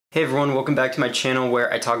Hey everyone, welcome back to my channel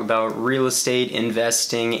where I talk about real estate,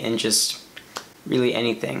 investing, and just really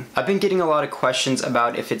anything. I've been getting a lot of questions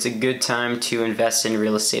about if it's a good time to invest in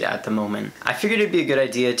real estate at the moment. I figured it'd be a good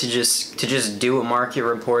idea to just do a market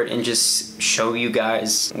report and just show you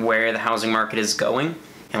guys where the housing market is going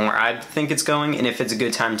and where I think it's going and if it's a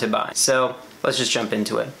good time to buy. So let's just jump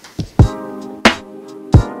into it.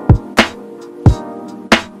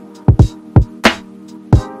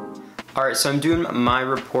 Alright, so I'm doing my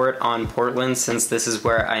report on Portland since this is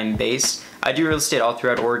where I'm based. I do real estate all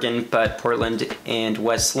throughout Oregon, but Portland and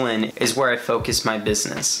West Linn is where I focus my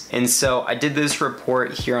business. And so I did this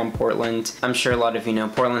report here on Portland. I'm sure a lot of you know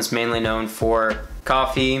Portland's mainly known for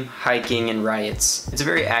coffee, hiking, and riots. It's a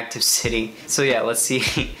very active city. So yeah, let's see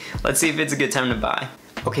if it's a good time to buy.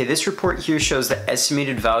 Okay, this report here shows the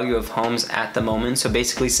estimated value of homes at the moment, so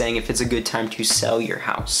basically saying if it's a good time to sell your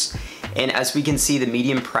house. And as we can see, the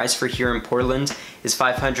median price for here in Portland is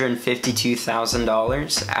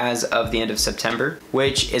 $552,000 as of the end of September,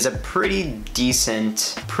 which is a pretty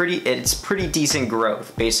decent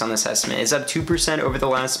growth based on this estimate. It's up 2% over the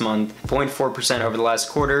last month, 0.4% over the last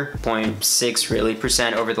quarter, 0.6% really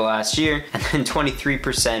over the last year, and then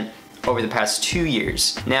 23% over the past 2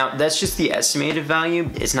 years. Now, that's just the estimated value.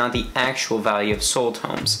 It's not the actual value of sold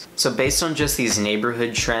homes. So based on just these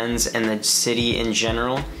neighborhood trends and the city in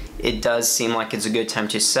general, it does seem like it's a good time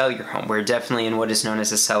to sell your home. We're definitely in what is known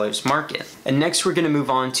as a seller's market. And next we're going to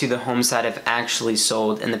move on to the homes that have actually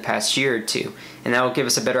sold in the past year or two. And that will give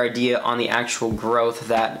us a better idea on the actual growth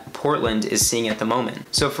that Portland is seeing at the moment.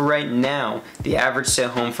 So for right now, the average sale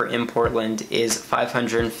home for in Portland is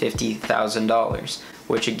 $550,000.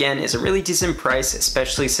 Which again is a really decent price,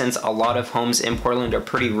 especially since a lot of homes in Portland are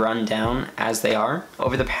pretty run down as they are.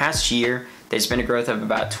 Over the past year, there's been a growth of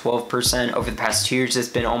about 12%. Over the past 2 years, it's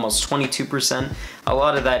been almost 22%. A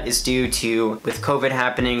lot of that is due to, with COVID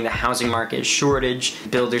happening, the housing market shortage,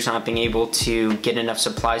 builders not being able to get enough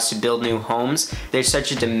supplies to build new homes. There's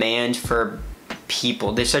such a demand for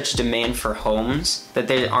people, there's such a demand for homes that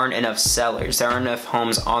there aren't enough sellers. There aren't enough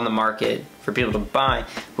homes on the market for people to buy,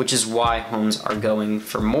 which is why homes are going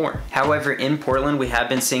for more. However, in Portland, we have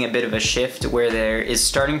been seeing a bit of a shift where there is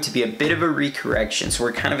starting to be a bit of a recorrection. So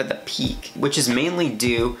we're kind of at the peak, which is mainly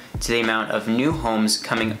due to the amount of new homes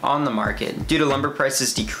coming on the market. Due to lumber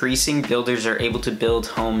prices decreasing, builders are able to build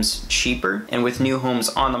homes cheaper. And with new homes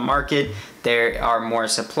on the market, there are more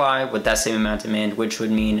supply with that same amount of demand, which would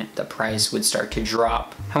mean the price would start to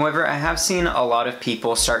drop. However, I have seen a lot of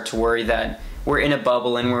people start to worry that we're in a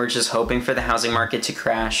bubble and we're just hoping for the housing market to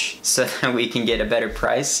crash so that we can get a better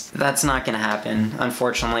price. That's not gonna happen,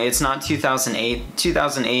 unfortunately. It's not 2008.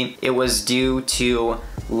 2008, it was due to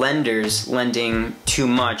lenders lending too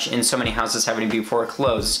much and so many houses having to be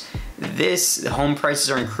foreclosed. Home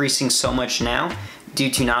prices are increasing so much now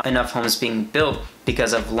due to not enough homes being built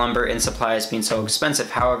because of lumber and supplies being so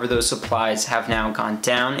expensive. However, those supplies have now gone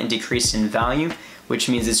down and decreased in value, which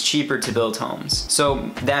means it's cheaper to build homes.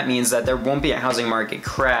 So that means that there won't be a housing market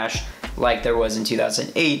crash like there was in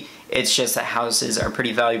 2008. It's just that houses are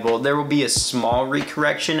pretty valuable. There will be a small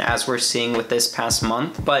recorrection as we're seeing with this past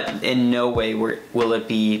month, but in no way will it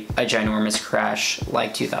be a ginormous crash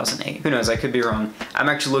like 2008. Who knows, I could be wrong. I'm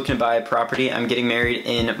actually looking to buy a property. I'm getting married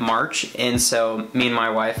in March, and so me and my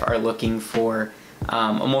wife are looking for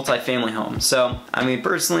a multi-family home. So, I mean,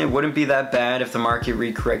 personally, it wouldn't be that bad if the market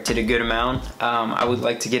recorrected a good amount. I would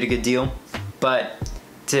like to get a good deal, but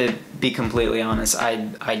to be completely honest,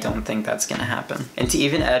 I don't think that's gonna happen. And to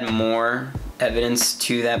even add more evidence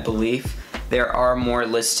to that belief, there are more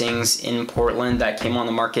listings in Portland that came on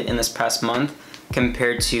the market in this past month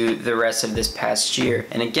compared to the rest of this past year.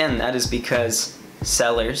 And again, that is because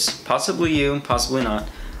sellers, possibly you, possibly not,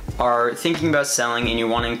 are thinking about selling and you're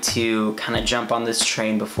wanting to kind of jump on this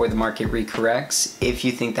train before the market recorrects if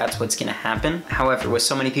you think that's what's going to happen. However, with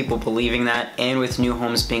so many people believing that and with new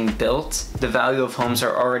homes being built, the value of homes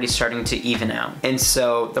are already starting to even out. And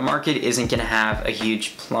so the market isn't going to have a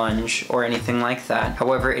huge plunge or anything like that.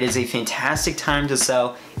 However, it is a fantastic time to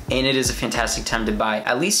sell and it is a fantastic time to buy,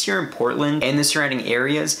 at least here in Portland and the surrounding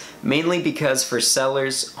areas, mainly because for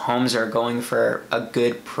sellers, homes are going for a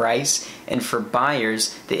good price, and for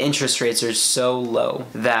buyers, the interest rates are so low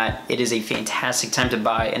that it is a fantastic time to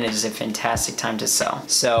buy and it is a fantastic time to sell.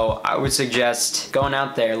 So I would suggest going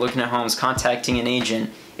out there, looking at homes, contacting an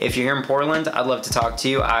agent. If you're here in Portland, I'd love to talk to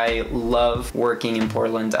you. I love working in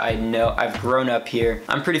Portland. I know I've grown up here.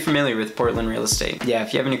 I'm pretty familiar with Portland real estate. Yeah,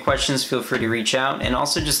 if you have any questions, feel free to reach out. And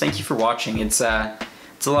also just thank you for watching. It's a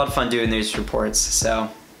lot of fun doing these reports, so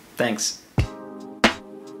thanks.